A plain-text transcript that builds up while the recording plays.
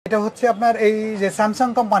এটা হচ্ছে আপনার এই যে স্যামসাং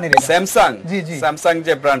কোম্পানির স্যামসাং জি জি স্যামসাং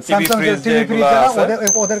যে ব্র্যান্ড টিভি ফ্রিজ যেগুলো আছে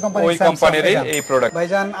ওদের কোম্পানি ওই কোম্পানির এই প্রোডাক্ট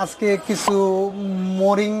ভাইজান আজকে কিছু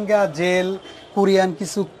মোরিঙ্গা জেল কোরিয়ান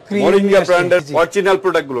কিছু ক্রিম মোরিঙ্গা ব্র্যান্ডের অরিজিনাল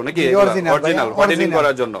প্রোডাক্ট গুলো নাকি অরিজিনাল হোয়াইটেনিং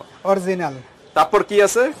করার জন্য অরিজিনাল তারপর কি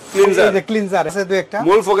আছে ক্লিনজার এই যে ক্লিনজার আছে দুই একটা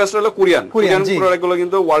মূল ফোকাসটা হলো কোরিয়ান প্রোডাক্ট গুলো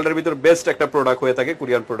কিন্তু ওয়ার্ল্ডের ভিতর বেস্ট একটা প্রোডাক্ট হয়ে থাকে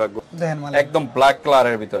কোরিয়ান প্রোডাক্ট গুলো দেখেন মানে একদম ব্ল্যাক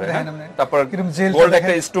কালারের ভিতরে তারপর গোল্ড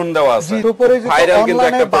একটা স্টোন দেওয়া আছে ভাইরাল কিন্তু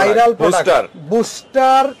একটা viral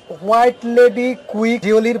booster white lady quick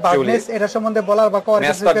জিওলির বাগনেস এটা সম্বন্ধে বলার বা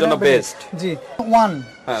করার জন্য বেস্ট জি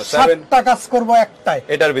 7টা কাজ করব একটাই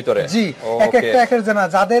এটার ভিতরে জি এক একটা একের জন্য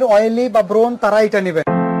যাদের অয়েলি বা ব্রোন তারা এটা নেবেন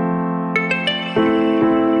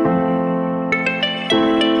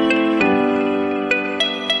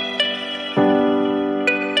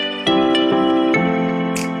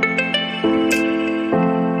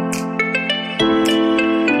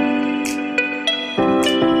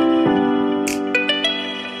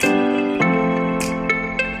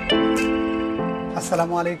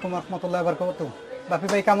আসসালামু আলাইকুম ওয়া রাহমাতুল্লাহি ওয়া বারাকাতুহু বাপি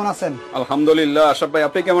ভাই কেমন আছেন আলহামদুলিল্লাহ আশরাফ ভাই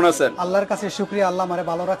আপনি কেমন আছেন আল্লাহর কাছে শুকরিয়া আল্লাহ আমারে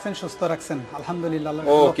ভালো রাখছেন সুস্থ রাখছেন আলহামদুলিল্লাহ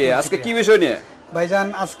ওকে আজকে কি বিষয় নিয়ে ভাইজান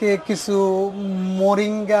আজকে কিছু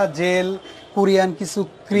মোরিঙ্গা জেল কোরিয়ান কিছু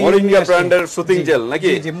ক্রিম মোরিঙ্গা ব্র্যান্ডের সুতিং জেল নাকি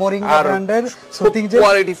জি মোরিঙ্গা ব্র্যান্ডের সুতিং জেল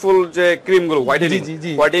কোয়ালিটিফুল যে ক্রিম গুলো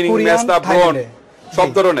হোয়াইটেনিং মেস্তা ব্রন সব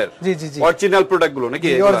ধরনের জি জি জি অরিজিনাল প্রোডাক্ট গুলো নাকি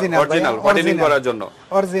অরিজিনাল হোয়াইটেনিং করার জন্য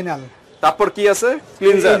অরিজিনাল তারপর কি আছে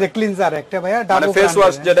ক্লিনজার এই যে ক্লিনজার একটা ভাইয়া ডাবো ফেস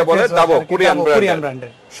ওয়াশ যেটা বলে ডাবো কোরিয়ান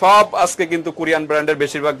ব্র্যান্ডের সব আজকে কিন্তু কোরিয়ান ব্র্যান্ডের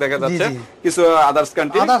বেশিরভাগ দেখা যাচ্ছে কিছু আদার্স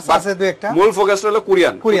কান্ট্রি আছে দুই একটা মূল ফোকাসটা হলো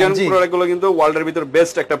কোরিয়ান প্রোডাক্ট গুলো কিন্তু ওয়ার্ল্ডের ভিতর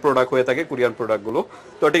বেস্ট একটা প্রোডাক্ট হয়ে থাকে কোরিয়ান প্রোডাক্ট গুলো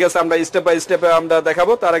তো ঠিক আছে আমরা স্টেপ বাই স্টেপে আমরা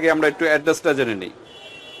দেখাবো তার আগে আমরা একটু অ্যাড্রেসটা জেনে নিই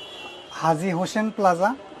হাজী Hossain plaza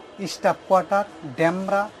staff quarter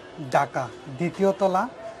Demra Dhaka দ্বিতীয় তলা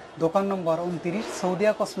দোকান নম্বর 29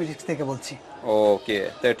 সৌদিয়া কসমেটিক্স থেকে বলছি ওকে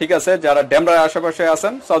তো ঠিক আছে যারা ডেমরার আশেপাশে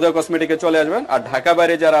আছেন সৌদিয়া কসমেটিকে চলে আসবেন আর ঢাকা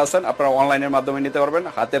বাইরে যারা আছেন আপনারা অনলাইনের মাধ্যমে নিতে পারবেন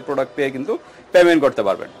হাতে প্রোডাক্ট পেয়ে কিন্তু পেমেন্ট করতে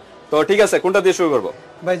পারবেন তো ঠিক আছে কোনটা দিয়ে শুরু করব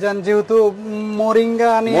ভাইজান যেহেতু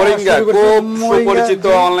মোরিঙ্গা খুব সুপরিচিত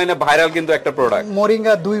অনলাইনে ভাইরাল কিন্তু একটা প্রোডাক্ট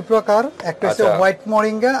মোরিঙ্গা দুই প্রকার একটা হচ্ছে হোয়াইট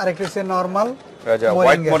মোরিঙ্গা আর একটা হচ্ছে নরমাল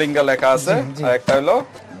হোয়াইট মোরিঙ্গা লেখা আছে আর একটা হলো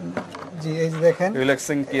জি এই যে দেখেন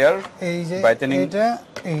রিল্যাক্সিং কেয়ার এই যে এটা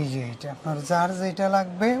এই যে এটা আপনার যার যেটা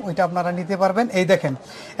লাগবে ওইটা আপনারা নিতে পারবেন এই দেখেন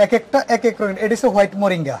এক একটা এক এক রকম এটা হচ্ছে হোয়াইট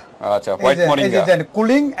মোরিঙ্গা আচ্ছা হোয়াইট মোরিঙ্গা এই যে জানেন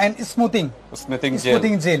কুলিং এন্ড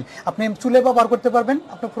স্মুথিং জেল আপনি চুলে ব্যবহার করতে পারবেন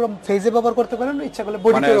আপনি পুরো ফেসে ব্যবহার করতে পারেন ইচ্ছা করলে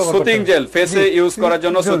বডিতে ব্যবহার করতে পারেন স্মুথিং জেল ফেসে ইউজ করার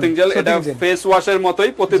জন্য স্মুথিং জেল এটা ফেস ওয়াশের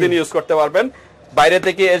মতোই প্রতিদিন ইউজ করতে পারবেন বাইরে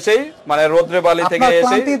থেকে এসেই মানে রোদ্রে বালি থেকে এসে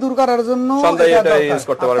ক্লান্তি দূর করার জন্য এটা ইউজ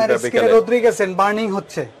করতে পারবেন বিকেলে রোদ্রে গেছেন বার্নিং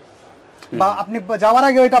হচ্ছে বা আপনি যাওয়ার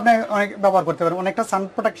আগে ওইটা আপনি অনেক ব্যবহার করতে পারেন অনেকটা সান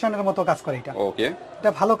প্রোটেকশনের মতো কাজ করে এটা ওকে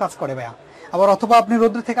এটা ভালো কাজ করে ভাইয়া আবার অথবা আপনি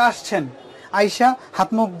রোদ্র থেকে আসছেন আইসা হাত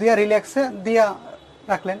মুখ দিয়া রিল্যাক্সে দিয়া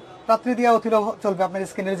রাখলেন রাত্রি দিয়া অতিল চলবে আপনার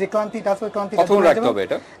স্কিনের যে ক্লান্তিটা আছে ওই ক্লান্তিটা কতক্ষণ রাখতে হবে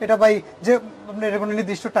এটা ভাই যে আপনার এর কোনো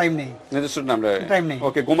নির্দিষ্ট টাইম নেই টাইম নেই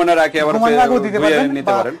ওকে ঘুমানোর আগে আবার দিতে পারবেন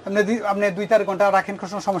নিতে পারেন আপনি 2-4 ঘন্টা রাখেন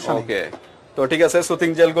কোনো সমস্যা নেই ওকে তো ঠিক আছে সুতিং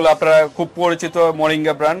জেল গুলো আপনারা খুব পরিচিত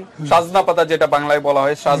মোরিঙ্গা ব্র্যান্ড সাজনা পাতা যেটা বাংলায় বলা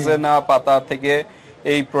হয় সাজনা পাতা থেকে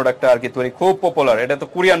এই প্রোডাক্টটা আর কি তৈরি খুব পপুলার এটা তো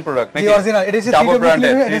কোরিয়ান প্রোডাক্ট নাকি অরিজিনাল এটা হচ্ছে ডাবো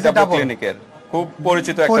ব্র্যান্ডের ডাবো ক্লিনিকের খুব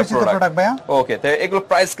পরিচিত একটা প্রোডাক্ট ভাইয়া ওকে তো এগুলো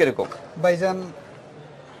প্রাইস কিরকম ভাইজান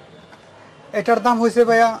এটার দাম হইছে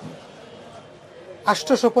ভাইয়া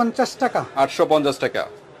 850 টাকা 850 টাকা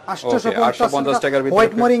 850 টাকার ভিতরে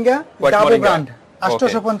হোয়াইট মোরিঙ্গা ডাবো ব্র্যান্ড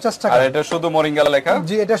 850 টাকা আর এটা শুধু মোরিঙ্গা লেখা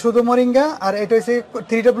জি এটা শুধু মোরিঙ্গা আর এটা হচ্ছে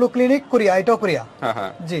 3W ক্লিনিক কোরিয়া এটাও কোরিয়া হ্যাঁ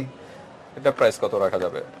হ্যাঁ জি এটা প্রাইস কত রাখা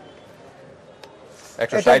যাবে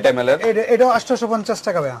 160 ml এটা 850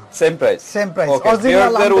 টাকা ভাই সেম প্রাইস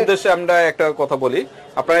অরিজিনাল উদ্দেশ্যে আমরা একটা কথা বলি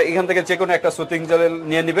আপনারা এখান থেকে যে কোনো একটা সুতিং জেল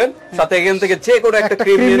নিয়ে নেবেন সাথে এখান থেকে যে কোনো একটা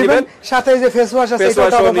ক্রিম নিয়ে নেবেন সাথে যে ফেস ওয়াশ আছে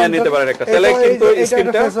এটা নিয়ে নিতে পারেন একটা তাহলে কিন্তু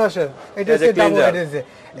স্কিনটা ফেস ওয়াশ এটা হচ্ছে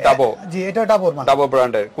ডাবো জি এটা ডাবো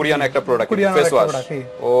ব্র্যান্ডের কোরিয়ান একটা প্রোডাক্ট ফেস ওয়াশ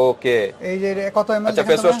ওকে এই যে কত এমএল আচ্ছা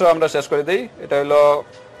ফেস ওয়াশটা আমরা শেষ করে দেই এটা হলো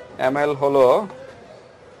এমএল হলো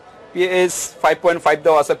PAS 5.5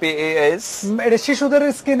 দাও আছে PAS এটা শিশুদের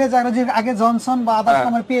স্কিনে জানো যে আগে জনসন বা আদার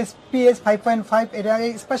কোম্পানি PAS 5.5 এটা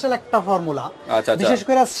স্পেশাল একটা ফর্মুলা বিশেষ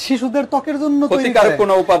করে শিশুদের ত্বকের জন্য তৈরি ক্ষতিকারক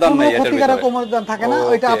কোনো উপাদান নাই এটার ক্ষতিকারক উপাদান থাকে না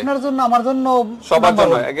ওইটা আপনার জন্য আমার জন্য সবার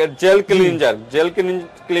জন্য জেল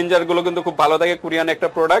ক্লিনজার গুলো কিন্তু খুব ভালো থাকে কোরিয়ান একটা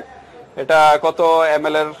প্রোডাক্ট এটা কত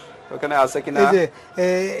এমএল এর ওখানে আছে কিনা এই যে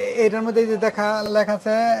এটার মধ্যে এই যে লেখা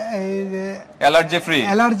আছে এই যে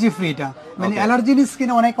অ্যালার্জি ফ্রি এটা মানে অ্যালার্জি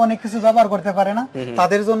স্কিনে অনেক কিছু ব্যবহার করতে পারে না,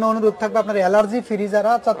 তাদের জন্য অনুরোধ থাকবে আপনার অ্যালার্জি ফ্রি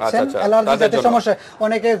যারা চাচ্ছেন, অ্যালার্জি যাতে সমস্যা,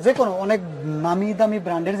 অনেকে যে কোনো অনেক নামি দামি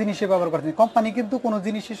ব্র্যান্ডের জিনিসই ব্যবহার করতে, কোম্পানি কিন্তু কোনো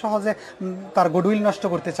জিনিসই সহজে তার গুডউইল নষ্ট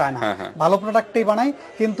করতে চায় না, ভালো প্রোডাক্টই বানায়,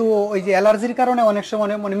 কিন্তু ওই যে অ্যালার্জির কারণে অনেক সময়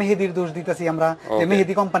মানে মেহেদির দোষ দিতেছি আমরা, যে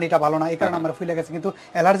মেহেদি কোম্পানিটা ভালো না, এই কারণে আমরা ফুলে গেছি, কিন্তু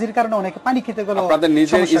অ্যালার্জির কারণে অনেকে পানি খেতে গেল, আপনাদের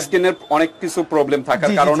নিজের স্কিনের অনেক কিছু প্রবলেম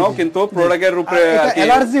থাকার কারণেও কিন্তু প্রোডাক্টের উপরে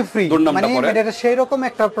অ্যালার্জি ফ্রি মানে এটা সেই রকম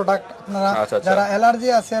একটা প্রোডাক্ট, আপনারা যারা অ্যালার্জি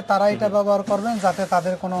আছে তারা এটা ব্যবহার করবেন যাতে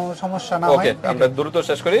তাদের কোনো সমস্যা না হয়। ওকে, আমরা দ্রুত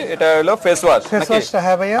শেষ করি। এটা হলো ফেস ওয়াশটা।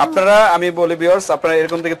 হ্যাঁ ভাইয়া, আপনারা আমি বলি ভিউয়ার্স, আপনারা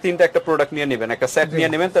এরকম থেকে তিনটা একটা প্রোডাক্ট নিয়ে নেবেন, একটা সেট নিয়ে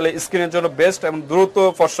নেবেন, তাহলে স্কিনের জন্য বেস্ট এবং দ্রুত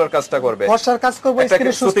ফর্সার কাজটা করবে। ফর্সার কাজ করবে,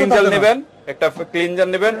 স্কিনের সুস্থতা নেবেন, একটা ক্লিনজার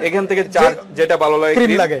নেবেন, এখান থেকে চার যেটা ভালো লাগে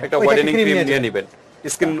ক্রিম, একটা হোয়াইটেনিং ক্রিম নিয়ে নেবেন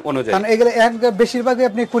স্কিন অনুযায়ী, কারণ এগুলো বেশিরভাগই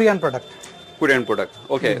আপনি কোরিয়ান প্রোডাক্ট।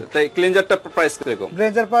 ওকে, তাই ক্লিনজারটা প্রাইস কিরকম?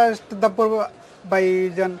 ক্লিনজার প্রাইস দাম পড়বে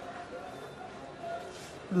ভাইজান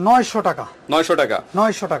 900 টাকা।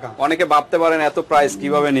 900 টাকা। অনেকে ভাবতে পারেন এত প্রাইস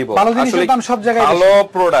কিভাবে নিব, ভালো জিনিসের দাম সব জায়গায় ভালো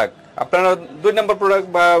প্রোডাক্ট, আপনারা 2 নম্বর প্রোডাক্ট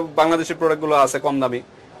বা বাংলাদেশি প্রোডাক্ট গুলো আছে কম দামি,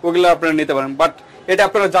 ওগুলো আপনারা নিতে পারেন, বাট এটা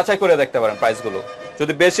আপনারা যাচাই করে দেখতে পারেন প্রাইস গুলো,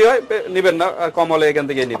 যদি বেশি হয় নেবেন না, আর কম হলে এখান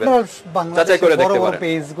থেকে নেবেন, যাচাই করে দেখতে পারেন। বড়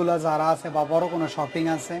পেজগুলো যারা আছে বা বড় কোনো শপিং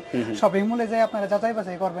আছে, শপিং মলে যাই আপনারা যাচাই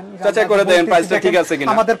বাছাই করবেন, যাচাই করে দেখেন প্রাইসটা ঠিক আছে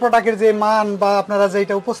কিনা, আমাদের প্রোডাক্টের যে মান বা আপনারা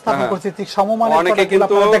যেটা উপস্থাপন করছে ঠিক সমমানের প্রোডাক্টগুলো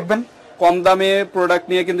আপনারা দেখবেন। কম দামে প্রোডাক্ট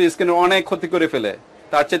নিয়ে কিন্তু স্কিনের অনেক ক্ষতি করে ফেলে,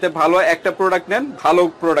 তার চাইতে ভালো একটা প্রোডাক্ট নেন, ভালো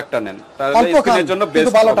প্রোডাক্টটা নেন, তাহলে স্কিনের জন্য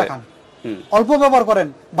বেস্ট হবে। অল্প ব্যবহার করেন,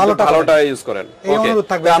 ভালোটা ইউজ করেন। ওকে,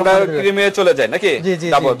 আমরা ক্রিমে চলে যাই নাকি?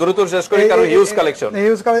 তারপর দ্রুত শেষ করি কারণ হিউজ কালেকশন।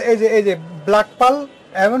 এই যে ব্ল্যাক পার্ল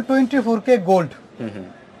এবং 24K গোল্ড,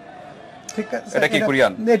 ঠিক আছে, এটা কি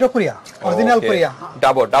কোরিয়ান? এটা কোরিয়া, অরিজিনাল কোরিয়া।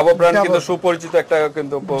 ডাবো ব্র্যান্ড কিন্তু সুপরিচিত একটা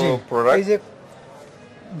কিন্তু প্রোডাক্ট। এই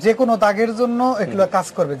যে কোনো দাগের জন্য এগুলো কাজ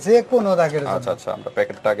করবে, যে কোনো দাগের জন্য। আচ্ছা, আমরা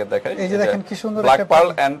প্যাকেটটা আগে দেখাই। এই যে দেখেন কি সুন্দর black pearl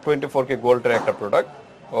and 24K gold এর একটা প্রোডাক্ট।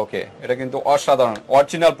 ওকে, এটা কিন্তু অসাধারণ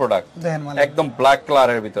অরিজিনাল প্রোডাক্ট, একদম ব্ল্যাক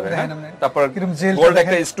কালারের ভিতরে। তারপর গোল্ড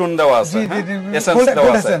একটা স্টোন দেওয়া আছে, এসেন্স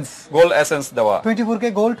দেওয়া আছে, গোল্ড এসেন্স দেওয়া, 24K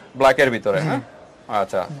গোল্ড ব্ল্যাক এর ভিতরে। হ্যাঁ,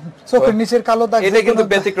 আচ্ছা, চোখের নিচের কালো দাগ, এটা কিন্তু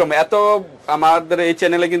ব্যতিক্রম। এত আমাদের এই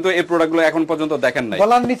চ্যানেলে কিন্তু এই প্রোডাক্টগুলো এখন পর্যন্ত দেখেন নাই।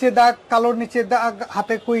 গলার নিচে দাগ, কালোর নিচে দাগ,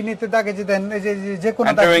 হাতে কুই নিচে দাগ, এই যে দেন, এই যে কোনো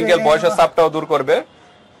দাগ, রিঙ্কেল বয়সের ছাপটাও দূর করবে,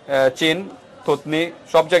 চিন থুতনি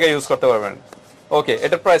সব জায়গায় ইউজ করতে পারবেন। ওকে,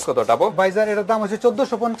 এটার প্রাইস কত ডাবো? ভাইজান এটার দাম হচ্ছে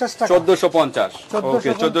 1450 টাকা। 1450। ওকে,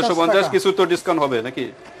 1450, কিছু তো ডিসকাউন্ট হবে নাকি?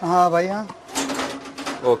 হ্যাঁ ভাইয়া।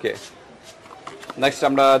 ওকে, নেক্সট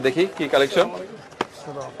আমরা দেখি কি কালেকশন।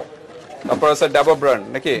 তারপর আছে ডাবো ব্র্যান্ড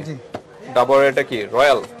নাকি? ডাবো, এটা কি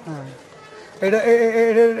রয়্যাল?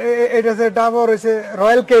 এটা হচ্ছে ডাবো রয়েছে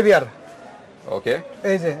রয়্যাল কেভিয়ার। ওকে,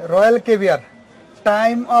 এই যে রয়্যাল কেভিয়ার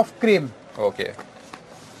টাইম অফ ক্রিম। ওকে,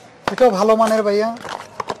 এটাও ভালো মানের ভাইয়া।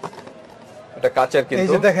 এটা কাচের কিন্তু, এই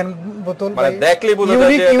যে দেখেন বোতল, মানে দেখলেই বোঝা যায়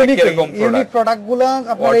যে এটা কিরকম প্রোডাক্ট। ইউনিক প্রোডাক্টগুলো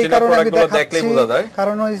আপনারা এই কারণে আমি দেখাচ্ছি, দেখলেই বোঝা যায়,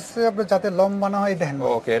 কারণ হইছে আপনি যাতে লম্বা না হয়। দেখেন,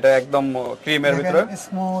 ওকে, এটা একদম ক্রিমের ভিতরে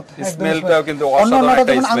স্মুথ, স্মেলটাও কিন্তু অসাধারণ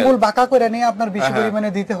একটা স্মেল। আঙ্গুল বাঁকা করে নিয়ে আপনার বেশি পরিমাণে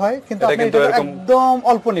দিতে হয়, কিন্তু আপনি এটা একদম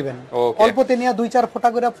অল্প নেবেন, অল্পতে নিয়ে 2-4 ফোঁটা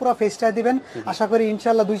করে পুরো ফেসটা দিবেন। আশা করি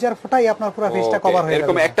ইনশাআল্লাহ 2-4 ফোঁটাই আপনার পুরো ফেসটা কভার হয়ে যাবে।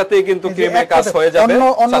 এরকম একটাতেই কিন্তু ক্রিমের কাজ হয়ে যাবে,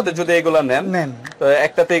 সাথে যদি এগুলা নেন তো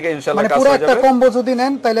একটাতেই ইনশাআল্লাহ কাজ হয়ে যাবে। পুরো একটা কম্বো যদি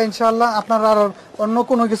নেন তাহলে ইনশাআল্লাহ আপনার আর অন্য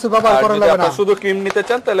কোনো কিছু ব্যবহার করা লাগবে না। আপনি শুধু ক্রিম নিতে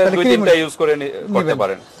চান তাহলে 2-3টা ইউজ করে করতে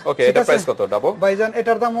পারেন। ওকে, এটা প্রাইস কত ডাবো? ভাইজান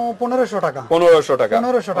এটার দাম 1500 টাকা। 1500 টাকা।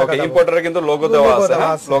 ওকে, ইম্পোর্টারে কিন্তু লোগো দেওয়া আছে,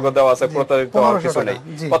 হ্যাঁ, লোগো দেওয়া আছে, প্রতারিত হওয়ার কিছু নেই,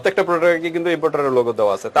 প্রত্যেকটা প্রোডাক্টে কিন্তু ইম্পোর্টারের লোগো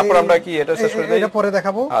দেওয়া আছে। তারপর আমরা কি এটা শেষ করে দেই? এটা পরে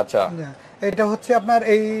দেখাবো। আচ্ছা, এটা হচ্ছে আপনার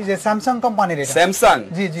এই যে স্যামসাং কোম্পানির, এটা স্যামসাং,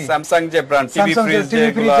 জি স্যামসাং যে ব্র্যান্ড টিভি ফ্রিজ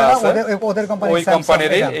যেগুলো আছে ওদের কোম্পানি, ওই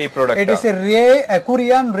কোম্পানির এই প্রোডাক্টটা। এটা হচ্ছে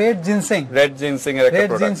কোরিয়ান রেড জিনসেং এর একটা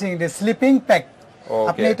product. Red ginseng sleeping pack.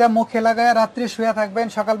 আপনি এটা মুখে লাগায় রাত্রি শুয়ে থাকবেন,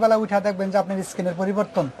 সকালবেলা উঠে দেখবেন যে আপনার স্কিনের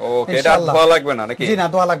পরিবর্তন। ওকে, এটা ধোয়া লাগবে না নাকি? জি না,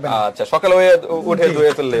 ধোয়া লাগবে না। আচ্ছা, সকালে উঠে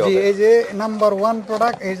ধুয়ে ফেললেই হবে। জি, এই যে নাম্বার 1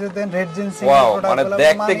 প্রোডাক্ট, এই যে দেন রেড জিনসিং এর প্রোডাক্ট, মানে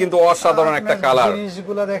দেখতে কিন্তু অসাধারণ একটা কালার,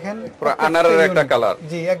 জিনিসগুলো দেখেন পুরো আনারের একটা কালার।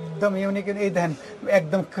 জি, একদম ইউনিক। এই দেখেন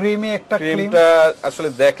একদম ক্রিমি একটা ক্রিমটা আসলে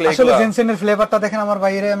দেখলে আসলে জিনসিং এর ফ্লেভারটা দেখেন, আমার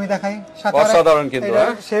বাইরে আমি দেখাই, অসাধারণ কিন্তু,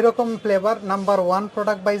 হ্যাঁ, সেই রকম ফ্লেভার। Number 1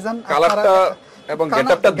 product বাইজান। কালারটা এবং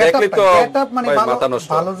গেটআপটা দেখলে তো মানে মাথা নষ্ট,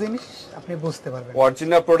 ভালো জিনিস আপনি বুঝতে পারবেন।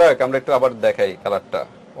 অরিজিনাল প্রোডাক্ট আমরা একটু আবার দেখাই কালারটা।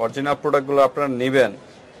 অরিজিনাল প্রোডাক্টগুলো আপনারা নেবেন,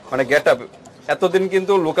 মানে গেটআপ। এতদিন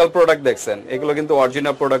কিন্তু লোকাল প্রোডাক্ট দেখছেন, এগুলো কিন্তু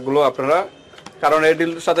অরিজিনাল প্রোডাক্টগুলো আপনারা কারণ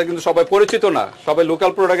এটির সাথে কিন্তু সবাই পরিচিত না, সবাই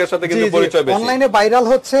লোকাল প্রোডাক্টের সাথে কিন্তু পরিচয় বেশি। অনলাইনে ভাইরাল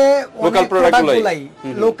হচ্ছে লোকাল প্রোডাক্টগুলাই।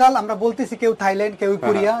 লোকাল আমরা বলতেছি কেউ থাইল্যান্ড, কেউ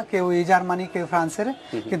কোরিয়া, কেউ জার্মানি, কেউ ফ্রান্সের,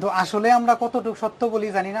 কিন্তু আসলে আমরা কতটুকু সত্য বলি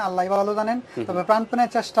জানি না, আল্লাহই ভালো জানেন। তবে প্রাণপণে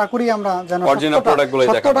চেষ্টা করি আমরা যেন অরিজিনাল প্রোডাক্টগুলাই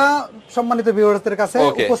দেখাবো, সত্যটা সম্মানিত ভিউয়ারদের কাছে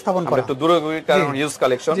উপস্থাপন করা। একটু দূরে কারণ ইউজ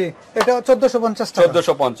কালেকশন। জি, এটা 1450 টাকা।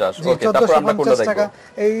 1450। ওকে, তারপর আমরা কোনটা দেখব?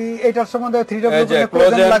 এটার সম্বন্ধে 3W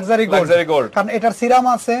ক্লোজেন লাক্সারি গোল্ড, কারণ এটার সিরাম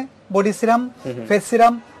আছে, বডি সিরাম, ফেস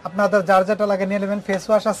সিরাম, আপনাদের যার যেটা লাগে নিয়ে নেবেন। ফেস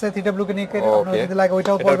ওয়াশ আছে 3W ক্লিনিক এর, আপনাদের যদি লাগে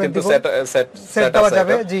ওইটাও পাবেন, দিব সেট দেওয়া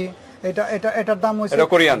যাবে। জি, এটার দাম হইছে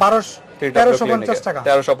 1350 টাকা।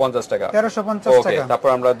 1350 টাকা। 1350 টাকা। তারপর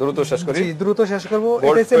আমরা দ্রুত শেষ করি। জি, দ্রুত শেষ করব।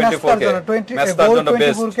 এটা হচ্ছে মেস্তার জন্য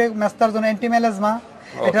 24K মেস্তার জন্য অ্যান্টি মেলাজমা।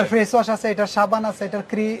 এটার ফেস ওয়াশ আছে, এটার সাবান আছে, এটার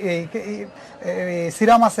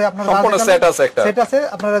সিরাম আছে, আপনারা সম্পূর্ণ সেট আছে একটা। সেট আছে,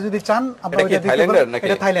 আপনারা যদি চান আমরা ওইটা দিতে পারি।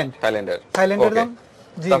 এটা থাইল্যান্ডের দাম।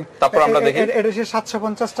 জি, তারপর আমরা দেখি এটা হচ্ছে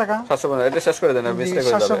 750 টাকা। 750, এটা শেষ করে দেন, আর মিস্টেক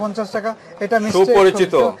হয়ে যাবে। 750 টাকা। এটা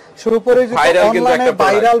সুপরিচিত ভাইরাল কিন্তু একটা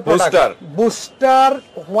viral booster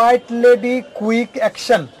white lady quick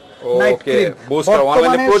action night cream. Booster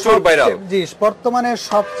অনলাইনে প্রচুর ভাইরাল। জি, বর্তমানে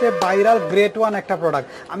সবচেয়ে ভাইরাল গ্রেট ওয়ান একটা প্রোডাক্ট।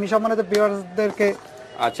 আমি সম্মানিত ভিউয়ারদেরকে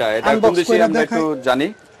আচ্ছা, এটা কোন দেশে আমরা একটু জানি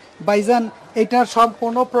ভাইজান। এটার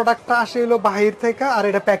সম্পূর্ণ প্রোডাক্টটা আসে হলো বাহির থেকে, আর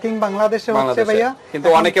এটা প্যাকিং বাংলাদেশে হচ্ছে ভাইয়া। কিন্তু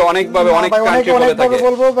অনেকে অনেকভাবে অনেক কান্ট্রি বলে থাকে,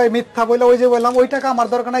 বলবো ভাই মিথ্যা বলে, ওই যে বললাম ওই টাকা আমার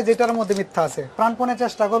দরকার নাই, যেটার মধ্যে মিথ্যা আছে। প্রাণপণে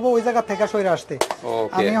চেষ্টা করব ওই জায়গা থেকে সরে আসতে।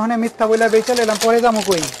 আমি ওখানে মিথ্যা বলে বেচে এলাম, পরে যাবো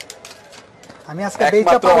কই? আমি আজকে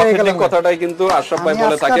বেচা পড়ে গেলাম, কথাটাই কিন্তু আশরাফ ভাই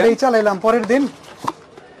বলে থাকে। আমি বেচা এলাম পরের দিন,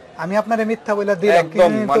 আমি আপনারে মিথ্যা বলে দিলাম,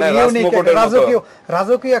 একদম মানে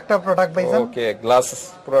রাজকীয় একটা প্রোডাক্ট ভাইজান। ওকে, গ্লাস,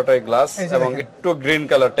 পুরোটাই গ্লাস এবং একটু গ্রিন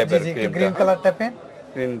কালার টাইপের ক্রিম, গ্রিন কালার টাইপের,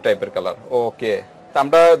 গ্রিন টাইপের কালার। ওকে,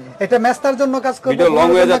 আমরা এটা মেস্তার জন্য কাজ করব। ভিডিও লং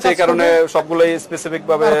হয়ে যাচ্ছে, এই কারণে সবগুলাই স্পেসিফিক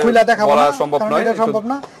ভাবে বলা সম্ভব নয়।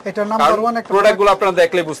 এটা নাম্বার 1 একটা প্রোডাক্টগুলো আপনারা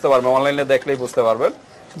দেখলেই বুঝতে পারবেন, অনলাইনে দেখলেই বুঝতে পারবেন।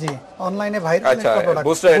 জি, অনলাইনে ভাইরাল একটা প্রোডাক্ট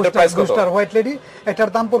বুস্টার, এটা প্রাইস কত? বুস্টার হোয়াইট লেডি, এটার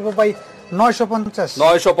দাম পড়বে ভাই 950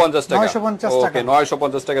 টাকা। 950 টাকা। ওকে,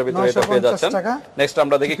 950 টাকার ভিতরে এটা পেয়ে যাচ্ছেন। নেক্সট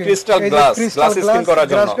আমরা দেখি ক্রিস্টাল গ্লাস, গ্লাস স্কিন করার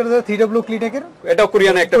জন্য 3W ক্লিনিকের, এটাও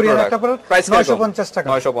কোরিয়ান একটা প্রোডাক্ট। প্রাইস 950 টাকা।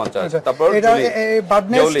 950। তারপর এটা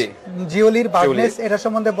বার্ডনেস, জিওলির বার্ডনেস, এটা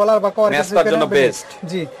সম্বন্ধে বলার বা করার মেস্তার জন্য বেস্ট।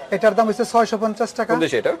 জি, এটার দাম হচ্ছে 650 টাকা। কোন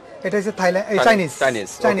দেশ এটা? এটা হচ্ছে থাইল্যান্ড, চাইনিজ।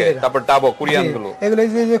 ওকে, তারপর ডাবো, কোরিয়ান গুলো, এগুলো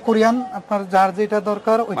যে কোরিয়ান, আপনার যার যেটা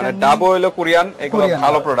দরকার ওইটা। মানে ডাবো হলো কোরিয়ান, এগুলো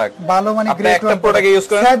ভালো প্রোডাক্ট, ভালো মানে গ্রেট একটা প্রোডাক্ট ইউজ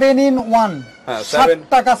করেন 7 in 1,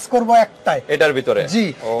 7টা কাজ করব একটাই এটার ভিতরে। জি,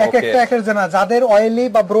 একটা একের জন্য, যাদের অয়েলি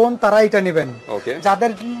বা ব্রোন তারা এটা নেবেন।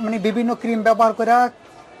 যাদের মানে বিভিন্ন ক্রিম ব্যবহার করে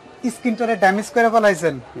স্কিনটারে ড্যামেজ করে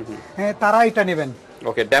ফেলাইছেন, হ্যাঁ, তারা এটা নেবেন।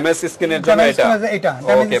 ওকে, ড্যামেজ স্কিনের জন্য এটা।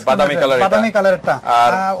 ওকে, বাদামি কালারটা।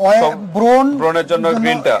 আর ব্রনের জন্য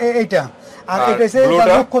গ্রিনটা, এইটা। আর এটা হচ্ছে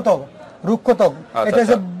রুক্ষ ত্বক, এটা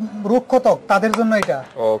হচ্ছে রুক্ষ ত্বক, তাদের জন্য এটা।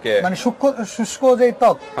 ওকে, মানে শুষ্ক যে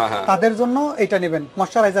ত্বক, তাদের জন্য এটা নেবেন।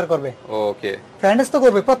 ময়শ্চারাইজার করবে, ওকে, ফেয়ারনেস তো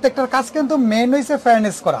করবে। প্রত্যেকটার কাজ কিন্তু মেইন হইছে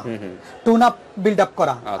ফেয়ারনেস করা, টোন আপ, বিল্ড আপ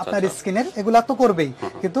করা আপনার স্কিনের, এগুলা তো করবেই,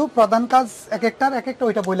 কিন্তু প্রধান কাজ এক একটা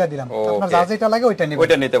ওইটা বইলা দিলাম। আপনার যা যেটা লাগে ওইটা নেবেন,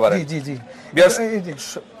 ওইটা নিতে পারেন। জি জি,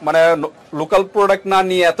 মানে লোকাল প্রোডাক্ট না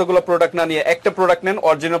নিয়ে, এতগুলো প্রোডাক্ট না নিয়ে একটা প্রোডাক্ট নেন,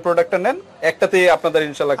 অরিজিনাল প্রোডাক্টটা নেন, একটাতেই আপনাদের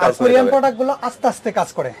ইনশাআল্লাহ কাজ হয়ে যাবে। কোরিয়ান প্রোডাক্টগুলো আস্তে আস্তে কাজ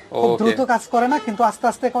করে, খুব দ্রুত কাজ করে না, কিন্তু আস্তে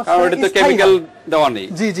আস্তে কাজ করে। আর এটা তো কেমিক্যাল দেওয়া নেই।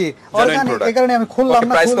 জি জি, অর্গানিক, এই কারণে আমি খুললাম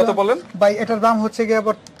না। প্রাইস কত বলেন ভাই? এটার দাম হচ্ছে গিয়ে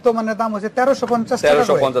বর্তমানে দাম হচ্ছে 1350 টাকা।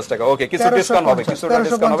 1350 টাকা। ওকে, কিছু ডিসকাউন্ট হবে,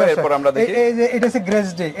 ডিসকাউন্ট হবে। এরপর আমরা দেখি এই যে এটা হচ্ছে গ্রেস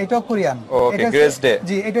ডে, এটাও কোরিয়ান। ওকে, গ্রেস ডে।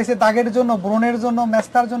 জি, এটা হচ্ছে দাগের জন্য, ব্রণের জন্য,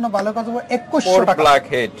 মেস্তার জন্য ভালো কাজ হবে। 2100 টাকা। ব্ল্যাক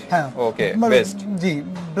হেড, হ্যাঁ, ওকে, বেস্ট। জি,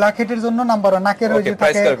 ব্ল্যাক হেডের জন্য নাম্বার 1, নাকের ওই যে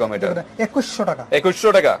প্রাইস কিরকম এটা? 2100 টাকা। 2100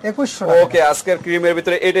 টাকা। 2100 টাকা। ওকে, আজকের ক্রিমের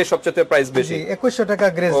ভিতরে এটাই সবচেয়ে প্রাইস বেশি। জি, 2100 টাকা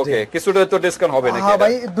গ্রেস ডে। ওকে, কিছুটা তো ডিসকাউন্ট হবে নাকি? হ্যাঁ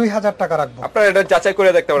ভাই, 2000 টাকা রাখবো। আপনারা এটা যাচাই করে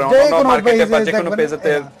দেখতে পারেন, অন্য মার্কেটে বা যে কোনো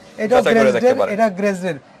পেজেতে যাচাই করে দেখতে পারেন। এটা গ্রেস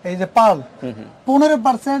ডে, এই যে পার্ল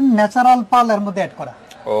 15% ন্যাচারাল পার্ল এর মধ্যে অ্যাড করা।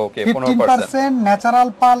 ওকে, 15% ন্যাচারাল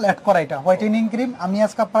পার্ল অ্যাড করা। এটা হোয়াইটেনিং ক্রিম আমি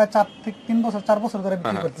আজকে প্রায় 4 বছর ধরে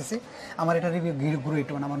বিক্রি করতেছি। আমার এটা রিভিউ গ্রেট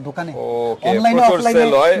ওয়ান আমার দোকানে, অনলাইনে অফলাইনে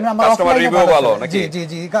কাস্টমার রিভিউ ভালো নাকি? জি জি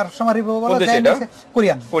জি, কাস্টমার রিভিউ ভালো।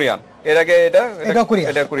 কোরিয়ান। এর আগে এটা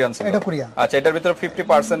কোরিয়ান ছিল। এটা কোরিয়ান। আচ্ছা, এটার ভিতরে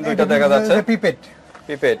 50% দুইটা দেখা যাচ্ছে।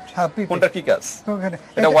 পিপেট, কোনটা কি কাজ?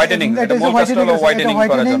 এটা হোয়াইটেনিং, এটা মূল কাজ হলো হোয়াইটেনিং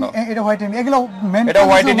করার জন্য। এটা হোয়াইটেনিং, এগুলো মেইন এটা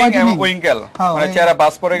হোয়াইটেনিং এবং উইঙ্কেল, মানে চেহারা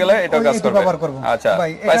বাস পড়ে গেলে এটা কাজ করবে। আচ্ছা,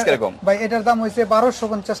 প্রাইস কিরকম? ভাই এটার দাম হইছে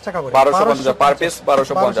 1250 টাকা করে। 1250 পার পিস,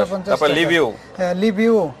 1250। তারপর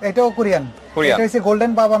লিভিউ, এটাও কোরিয়ান। এটা হচ্ছে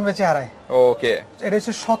গোল্ডেন বাবান চেহারায়। ওকে, এটা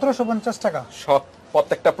হচ্ছে 1750 টাকা।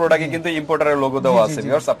 প্রত্যেকটা প্রোডাক্টে কিন্তু ইম্পোর্টারের লোগো দেওয়া আছে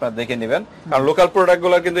ভিউয়ার্স, আপনারা দেখে নেবেন। কারণ লোকাল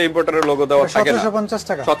প্রোডাক্টগুলো কিন্তু ইম্পোর্টারের লোগো দেওয়া থাকে না। 1750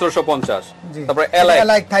 টাকা, 1750। জি। তারপর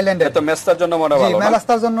লাইক থাইল্যান্ডের, এটা মেস্তার জন্য মনে ভালো না?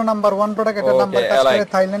 মেলাস্তার জন্য নাম্বার 1 প্রোডাক্ট, এটা নাম্বার কাজ করে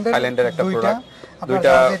থাইল্যান্ডের একটা প্রোডাক্ট।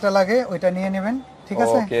 দুইটা যেটা লাগে ওইটা নিয়ে নেবেন, ঠিক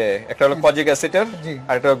আছে? ওকে, একটা হলো কজিক অ্যাসিডের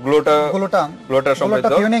আর একটা গ্লুটা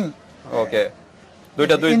সমৃদ্ধ। ওকে,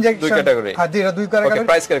 দুইটা দুই ক্যাটাগরি। হ্যাঁ, দুই ক্যাটাগরি। ওকে,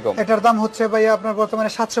 প্রাইস কিরকম? এটার দাম হচ্ছে ভাই আপনার বর্তমানে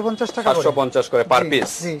 750 টাকা করে। 750 করে পার পিস।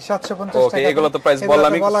 জি, 750 টাকা। ওকে, এগুলো তো প্রাইস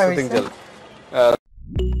বললামই, শুটিং জেল।